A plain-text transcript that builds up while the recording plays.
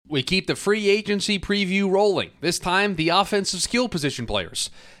We keep the free agency preview rolling. This time, the offensive skill position players.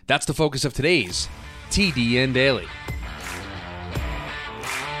 That's the focus of today's TDN Daily.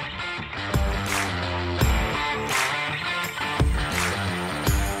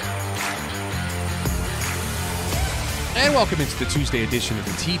 And welcome into the Tuesday edition of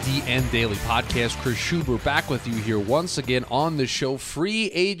the TDN Daily Podcast. Chris Schubert back with you here once again on the show. Free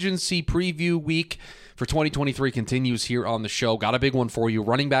agency preview week for 2023 continues here on the show. Got a big one for you.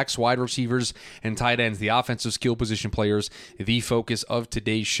 Running backs, wide receivers, and tight ends, the offensive skill position players, the focus of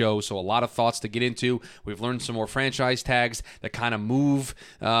today's show. So a lot of thoughts to get into. We've learned some more franchise tags that kind of move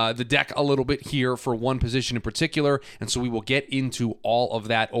the deck a little bit here for one position in particular. And so we will get into all of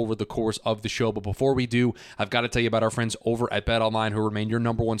that over the course of the show. But before we do, I've got to tell you about our friends over at BetOnline, who remain your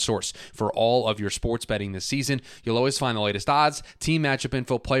number one source for all of your sports betting this season. You'll always find the latest odds, team matchup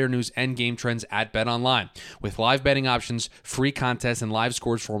info, player news, and game trends at BetOnline. With live betting options, free contests, and live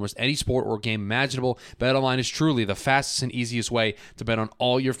scores for almost any sport or game imaginable, BetOnline is truly the fastest and easiest way to bet on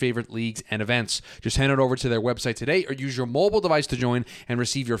all your favorite leagues and events. Just head on over to their website today or use your mobile device to join and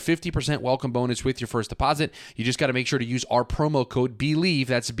receive your 50% welcome bonus with your first deposit. You just got to make sure to use our promo code BELIEVE,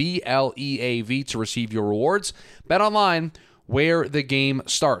 that's BLEAV, to receive your rewards. BetOnline, where the game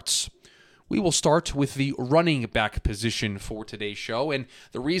starts. We will start with the running back position for today's show, and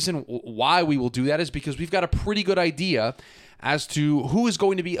the reason why we will do that is because we've got a pretty good idea as to who is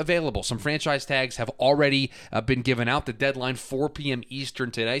going to be available. Some franchise tags have already been given out. The deadline, 4 p.m. Eastern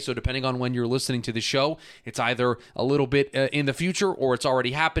today, so depending on when you're listening to the show, it's either a little bit in the future or it's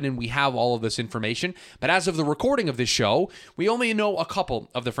already happened and we have all of this information. But as of the recording of this show, we only know a couple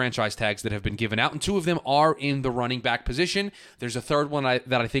of the franchise tags that have been given out, and two of them are in the running back position. There's a third one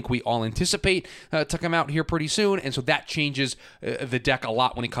that I think we all anticipate to come out here pretty soon, and so that changes the deck a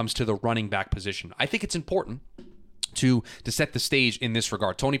lot when it comes to the running back position. I think it's important to set the stage in this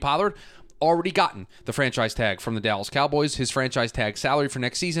regard. Tony Pollard already gotten the franchise tag from the Dallas Cowboys. His franchise tag salary for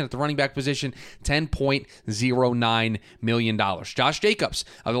next season at the running back position, $10.09 million. Josh Jacobs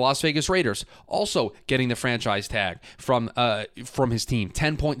of the Las Vegas Raiders also getting the franchise tag from his team,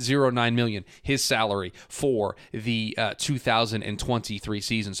 $10.09 million, his salary for the 2023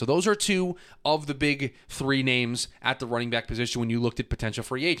 season. So those are two of the big three names at the running back position when you looked at potential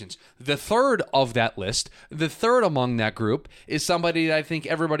free agents. The third of that list, the third among that group, is somebody that I think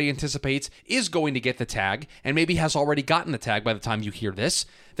everybody anticipates is going to get the tag and maybe has already gotten the tag by the time you hear this,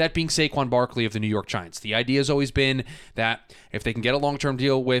 that being Saquon Barkley of the New York Giants. The idea has always been that if they can get a long-term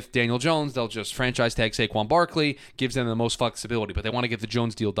deal with Daniel Jones, they'll just franchise tag Saquon Barkley, gives them the most flexibility. But they want to get the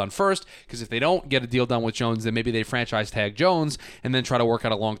Jones deal done first, because if they don't get a deal done with Jones, then maybe they franchise tag Jones and then try to work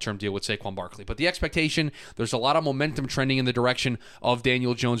out a long-term deal with Saquon Barkley. But the expectation, there's a lot of momentum trending in the direction of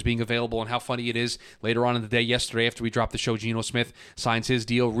Daniel Jones being available, and how funny it is later on in the day yesterday after we dropped the show, Geno Smith signs his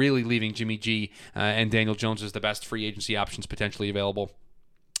deal, really leaving Jimmy G and Daniel Jones as the best free agency options potentially available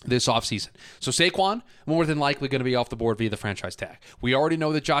this offseason. So Saquon, more than likely going to be off the board via the franchise tag. We already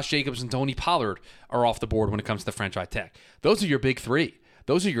know that Josh Jacobs and Tony Pollard are off the board when it comes to the franchise tag. Those are your big three.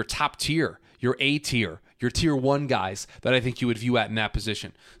 Those are your top tier, your A tier, your tier one guys that I think you would view at in that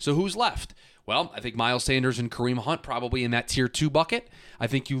position. So who's left? Well, I think Miles Sanders and Kareem Hunt probably in that tier 2 bucket. I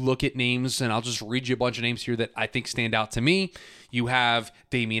think you look at names, and I'll just read you a bunch of names here that I think stand out to me. You have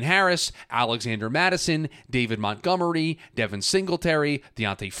Damian Harris, Alexander Mattison, David Montgomery, Devin Singletary,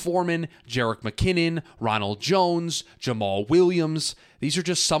 Deontay Foreman, Jerick McKinnon, Ronald Jones, Jamal Williams. These are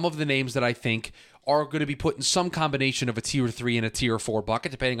just some of the names that I think are going to be put in some combination of a tier 3 and a tier 4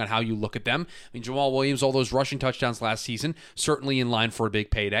 bucket, depending on how you look at them. I mean, Jamal Williams, all those rushing touchdowns last season, certainly in line for a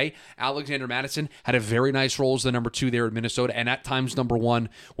big payday. Alexander Mattison had a very nice role as the number 2 there in Minnesota, and at times number 1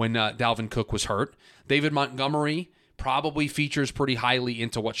 when Dalvin Cook was hurt. David Montgomery probably features pretty highly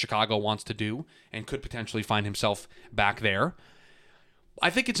into what Chicago wants to do and could potentially find himself back there. I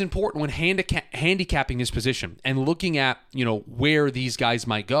think it's important when handicapping this position and looking at, where these guys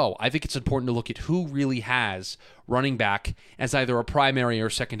might go. I think it's important to look at who really has running back as either a primary or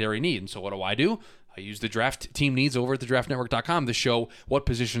secondary need. And so what do? I use the draft team needs over at thedraftnetwork.com to show what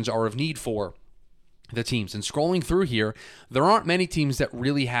positions are of need for the teams. And scrolling through here, there aren't many teams that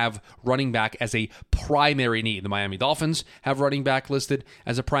really have running back as a primary need. The Miami Dolphins have running back listed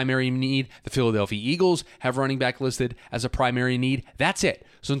as a primary need. The Philadelphia Eagles have running back listed as a primary need. That's it.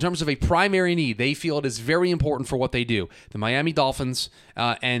 So in terms of a primary need, they feel it is very important for what they do. The Miami Dolphins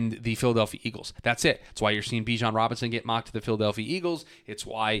and the Philadelphia Eagles. That's it. That's why you're seeing Bijan Robinson get mocked to the Philadelphia Eagles. It's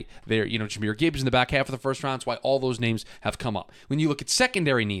why they're, Jahmyr Gibbs in the back half of the first round. It's why all those names have come up. When you look at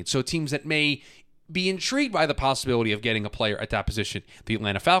secondary needs, so teams that may be intrigued by the possibility of getting a player at that position. The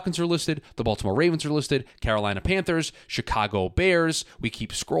Atlanta Falcons are listed, the Baltimore Ravens are listed, Carolina Panthers, Chicago Bears. We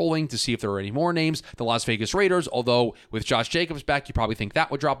keep scrolling to see if there are any more names. The Las Vegas Raiders, although with Josh Jacobs back, you probably think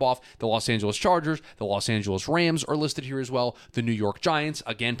that would drop off. The Los Angeles Chargers, the Los Angeles Rams are listed here as well. The New York Giants,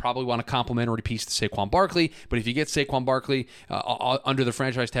 again, probably want a complimentary piece to Saquon Barkley, but if you get Saquon Barkley under the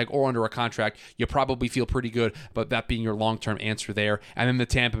franchise tag or under a contract, you probably feel pretty good about that being your long-term answer there. And then the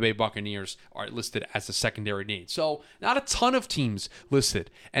Tampa Bay Buccaneers are listed as a secondary need. So not a ton of teams listed.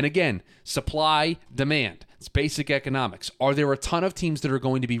 And again, supply, demand. It's basic economics. Are there a ton of teams that are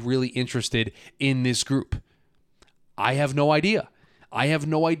going to be really interested in this group? I have no idea. I have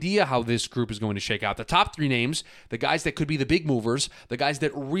no idea how this group is going to shake out. The top three names, the guys that could be the big movers, the guys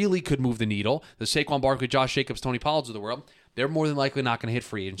that really could move the needle, the Saquon Barkley, Josh Jacobs, Tony Pollards of the world, they're more than likely not going to hit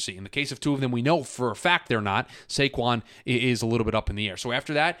free agency. In the case of two of them, we know for a fact they're not. Saquon is a little bit up in the air. So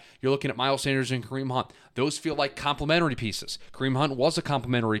after that, you're looking at Miles Sanders and Kareem Hunt. Those feel like complementary pieces. Kareem Hunt was a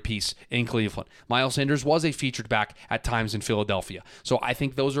complementary piece in Cleveland. Miles Sanders was a featured back at times in Philadelphia. So I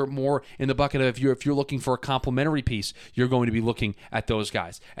think those are more in the bucket of if you're looking for a complementary piece, you're going to be looking at those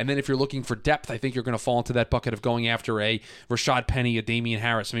guys. And then if you're looking for depth, I think you're going to fall into that bucket of going after a Rashad Penny, a Damian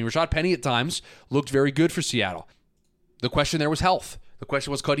Harris. I mean, Rashad Penny at times looked very good for Seattle. The question there was health. The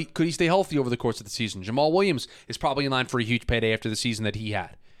question was, could he stay healthy over the course of the season? Jamal Williams is probably in line for a huge payday after the season that he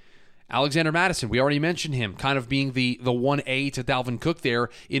had. Alexander Mattison, we already mentioned him, kind of being the 1A to Dalvin Cook there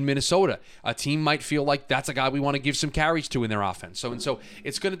in Minnesota. A team might feel like that's a guy we want to give some carries to in their offense. So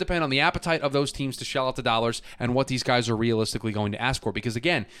it's going to depend on the appetite of those teams to shell out the dollars and what these guys are realistically going to ask for. Because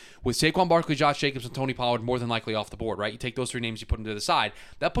again, with Saquon Barkley, Josh Jacobs, and Tony Pollard more than likely off the board, right? You take those three names, you put them to the side.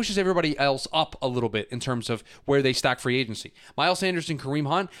 That pushes everybody else up a little bit in terms of where they stack free agency. Miles Sanders and Kareem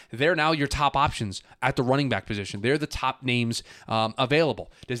Hunt, they're now your top options at the running back position. They're the top names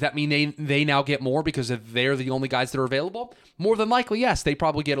available. Does that mean they now get more because they're the only guys that are available? More than likely, yes. They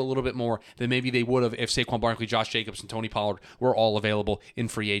probably get a little bit more than maybe they would have if Saquon Barkley, Josh Jacobs, and Tony Pollard were all available in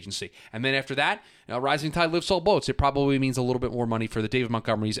free agency. And then after that, rising tide lifts all boats. It probably means a little bit more money for the David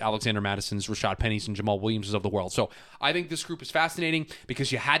Montgomerys, Alexander Madisons, Rashad Pennies, and Jamal Williamses of the world. So I think this group is fascinating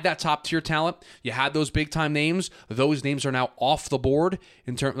because you had that top-tier talent. You had those big-time names. Those names are now off the board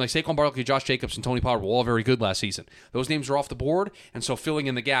in terms like Saquon Barkley, Josh Jacobs, and Tony Pollard were all very good last season. Those names are off the board, and so filling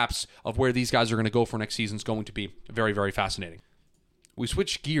in the gaps of where these guys are going to go for next season is going to be very, very fascinating. We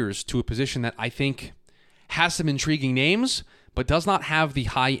switch gears to a position that I think has some intriguing names, but does not have the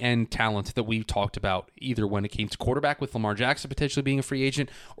high-end talent that we've talked about, either when it came to quarterback with Lamar Jackson potentially being a free agent,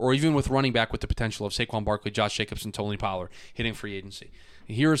 or even with running back with the potential of Saquon Barkley, Josh Jacobs, and Tony Pollard hitting free agency.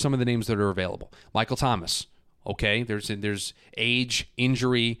 Here are some of the names that are available. Michael Thomas. Okay, there's age,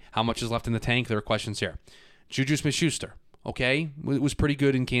 injury, how much is left in the tank. There are questions here. Juju Smith-Schuster. Okay, it was pretty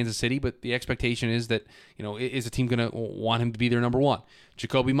good in Kansas City, but the expectation is that, is the team going to want him to be their number one?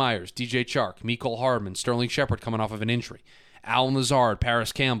 Jacoby Myers, DJ Chark, Mecole Hardman, Sterling Shepard coming off of an injury. Allen Lazard,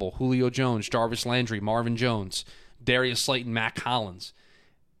 Paris Campbell, Julio Jones, Jarvis Landry, Marvin Jones, Darius Slayton, Matt Collins.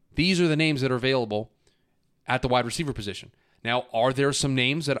 These are the names that are available at the wide receiver position. Now, are there some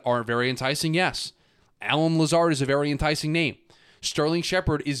names that are very enticing? Yes. Allen Lazard is a very enticing name. Sterling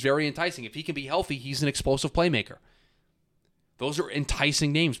Shepard is very enticing. If he can be healthy, he's an explosive playmaker. Those are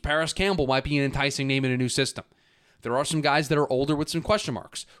enticing names. Paris Campbell might be an enticing name in a new system. There are some guys that are older with some question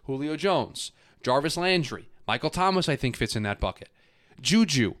marks. Julio Jones, Jarvis Landry, Michael Thomas, I think, fits in that bucket.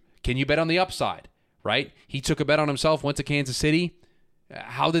 Juju, can you bet on the upside, right? He took a bet on himself, went to Kansas City.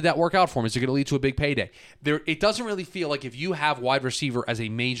 How did that work out for him? Is it going to lead to a big payday? It doesn't really feel like if you have wide receiver as a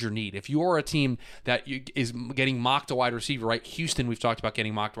major need, if you are a team that is getting mocked to wide receiver, right? Houston, we've talked about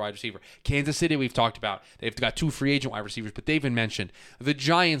getting mocked to wide receiver. Kansas City, we've talked about. They've got two free agent wide receivers, but they've been mentioned. The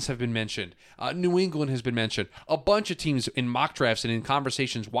Giants have been mentioned. New England has been mentioned. A bunch of teams in mock drafts and in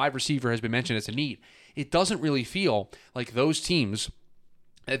conversations, wide receiver has been mentioned as a need. It doesn't really feel like those teams,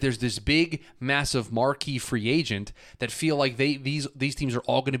 there's this big, massive marquee free agent that feel like these teams are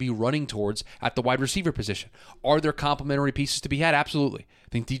all going to be running towards at the wide receiver position. Are there complementary pieces to be had? Absolutely.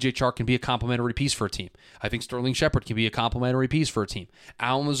 I think DJ Chark can be a complementary piece for a team. I think Sterling Shepard can be a complementary piece for a team.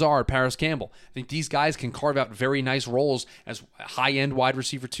 Allen Lazard, Paris Campbell. I think these guys can carve out very nice roles as high-end wide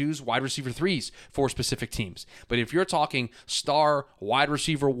receiver 2s, wide receiver 3s for specific teams. But if you're talking star, wide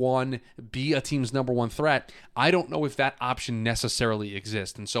receiver 1, be a team's number one threat, I don't know if that option necessarily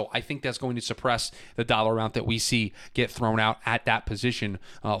exists. And so I think that's going to suppress the dollar amount that we see get thrown out at that position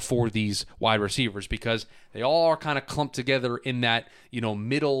for these wide receivers, because They all are kind of clumped together in that,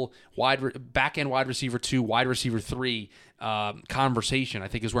 middle back end wide receiver 2, wide receiver 3 conversation, I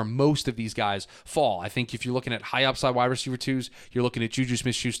think, is where most of these guys fall. I think if you're looking at high upside wide receiver 2s, you're looking at Juju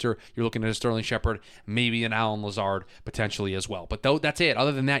Smith-Schuster, you're looking at a Sterling Shepard, maybe an Allen Lazard potentially as well. But that's it.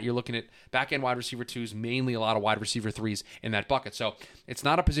 Other than that, you're looking at back end wide receiver 2s, mainly a lot of wide receiver 3s in that bucket. So it's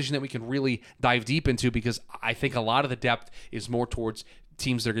not a position that we can really dive deep into, because I think a lot of the depth is more towards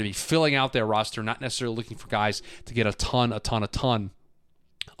teams that are going to be filling out their roster, not necessarily looking for guys to get a ton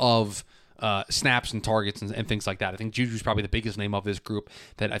of snaps and targets and things like that. I think Juju's probably the biggest name of this group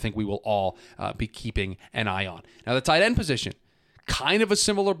that I think we will all be keeping an eye on. Now, the tight end position, kind of a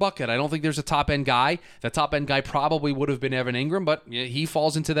similar bucket. I don't think there's a top-end guy. The top-end guy probably would have been Evan Ingram, but he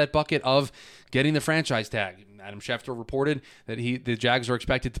falls into that bucket of getting the franchise tag. Adam Schefter reported that the Jags are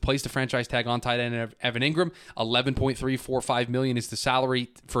expected to place the franchise tag on tight end Evan Ingram. $11.345 million is the salary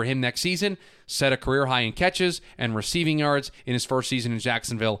for him next season. Set a career high in catches and receiving yards in his first season in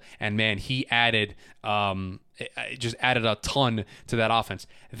Jacksonville. And man, he just added a ton to that offense.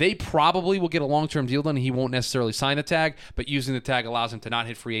 They probably will get a long-term deal done. He won't necessarily sign the tag, but using the tag allows him to not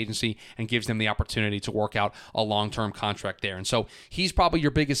hit free agency and gives them the opportunity to work out a long-term contract there. And so he's probably your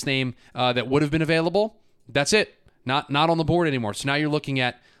biggest name that would have been available. That's it. Not on the board anymore. So now you're looking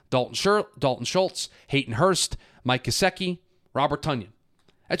at Dalton Schultz, Hayden Hurst, Mike Gesicki, Robert Tonyan.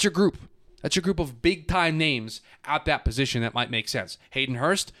 That's your group. That's your group of big-time names at that position that might make sense. Hayden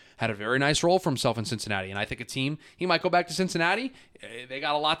Hurst had a very nice role for himself in Cincinnati, and I think he might go back to Cincinnati. They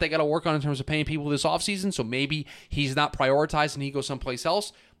got a lot they got to work on in terms of paying people this offseason, so maybe he's not prioritized and he goes someplace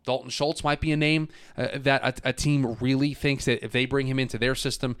else. Dalton Schultz might be a name that a team really thinks that if they bring him into their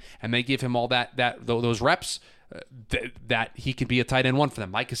system and they give him all those reps, that he could be a tight end one for them.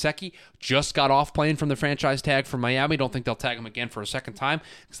 Mike Gesicki just got off playing from the franchise tag from Miami. Don't think they'll tag him again for a second time,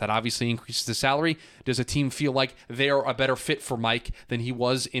 because that obviously increases the salary. Does a team feel like they're a better fit for Mike than he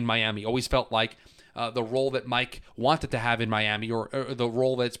was in Miami? Always felt like the role that Mike wanted to have in Miami, or the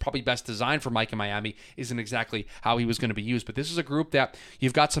role that's probably best designed for Mike in Miami, isn't exactly how he was going to be used. But this is a group that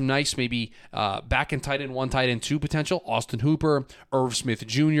you've got some nice, maybe back end tight end 1, tight end 2 potential. Austin Hooper, Irv Smith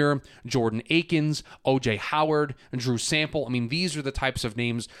Jr., Jordan Akins, O.J. Howard, and Drew Sample. I mean, these are the types of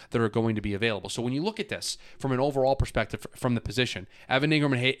names that are going to be available. So when you look at this from an overall perspective from the position, Evan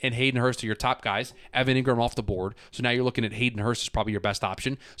Ingram and Hayden Hurst are your top guys. Evan Ingram off the board. So now you're looking at Hayden Hurst as probably your best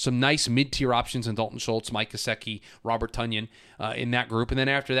option. Some nice mid-tier options in Dalton Schultz, Mike Gesicki, Robert Tonyan in that group. And then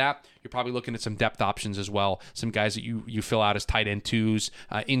after that, you're probably looking at some depth options as well. Some guys that you fill out as tight end 2s,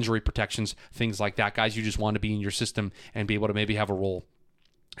 injury protections, things like that. Guys you just want to be in your system and be able to maybe have a role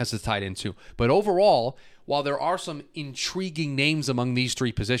as a tight end 2. But overall, while there are some intriguing names among these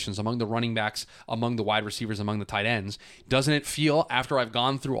three positions, among the running backs, among the wide receivers, among the tight ends, doesn't it feel, after I've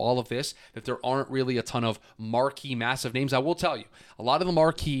gone through all of this, that there aren't really a ton of marquee, massive names? I will tell you, a lot of the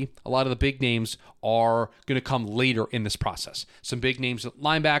marquee, a lot of the big names are going to come later in this process. Some big names at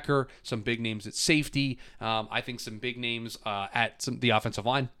linebacker, some big names at safety, I think some big names at the offensive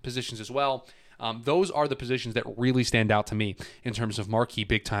line positions as well. Those are the positions that really stand out to me in terms of marquee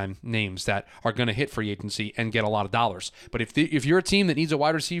big-time names that are going to hit free agency and get a lot of dollars. But if you're a team that needs a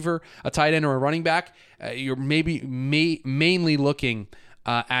wide receiver, a tight end, or a running back, you're mainly looking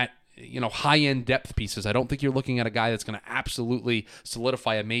at high-end depth pieces. I don't think you're looking at a guy that's going to absolutely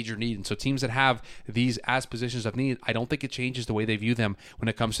solidify a major need. And so teams that have these as positions of need, I don't think it changes the way they view them when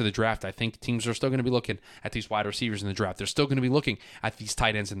it comes to the draft. I think teams are still going to be looking at these wide receivers in the draft. They're still going to be looking at these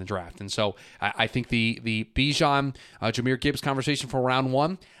tight ends in the draft. And so I think the Bijan, Jahmyr Gibbs conversation for round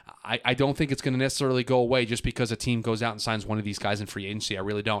 1, I don't think it's going to necessarily go away just because a team goes out and signs one of these guys in free agency. I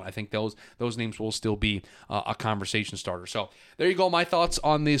really don't. I think those names will still be a conversation starter. So there you go. My thoughts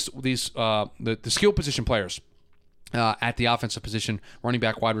on the skill position players at the offensive position, running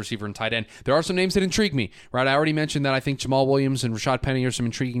back, wide receiver, and tight end. There are some names that intrigue me, right? I already mentioned that I think Jamal Williams and Rashad Penny are some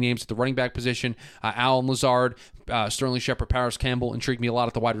intriguing names at the running back position. Allen Lazard, Sterling Shepard, Paris Campbell intrigue me a lot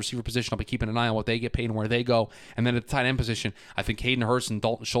at the wide receiver position. I'll be keeping an eye on what they get paid and where they go. And then at the tight end position, I think Hayden Hurst and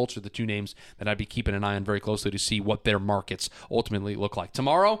Dalton Schultz are the two names that I'd be keeping an eye on very closely to see what their markets ultimately look like.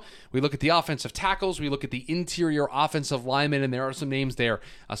 Tomorrow, we look at the offensive tackles, we look at the interior offensive linemen, and there are some names there,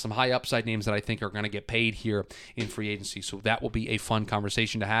 some high upside names that I think are going to get paid here in free agency. So that will be a fun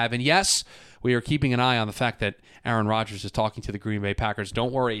conversation to have. And yes, we are keeping an eye on the fact that Aaron Rodgers is talking to the Green Bay Packers.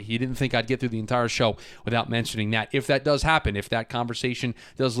 Don't worry, he didn't think I'd get through the entire show without mentioning that. If that does happen, if that conversation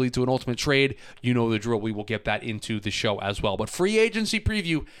does lead to an ultimate trade, you know the drill. We will get that into the show as well. But free agency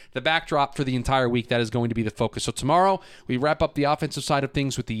preview, the backdrop for the entire week, that is going to be the focus. So tomorrow, we wrap up the offensive side of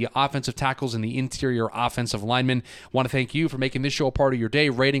things with the offensive tackles and the interior offensive linemen. Want to thank you for making this show a part of your day,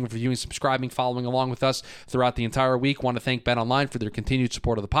 rating, reviewing, subscribing, following along with us throughout the entire week. Want to thank BetOnline for their continued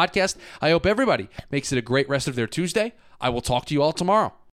support of the podcast. I hope everybody makes it a great rest of their Tuesday. I will talk to you all tomorrow.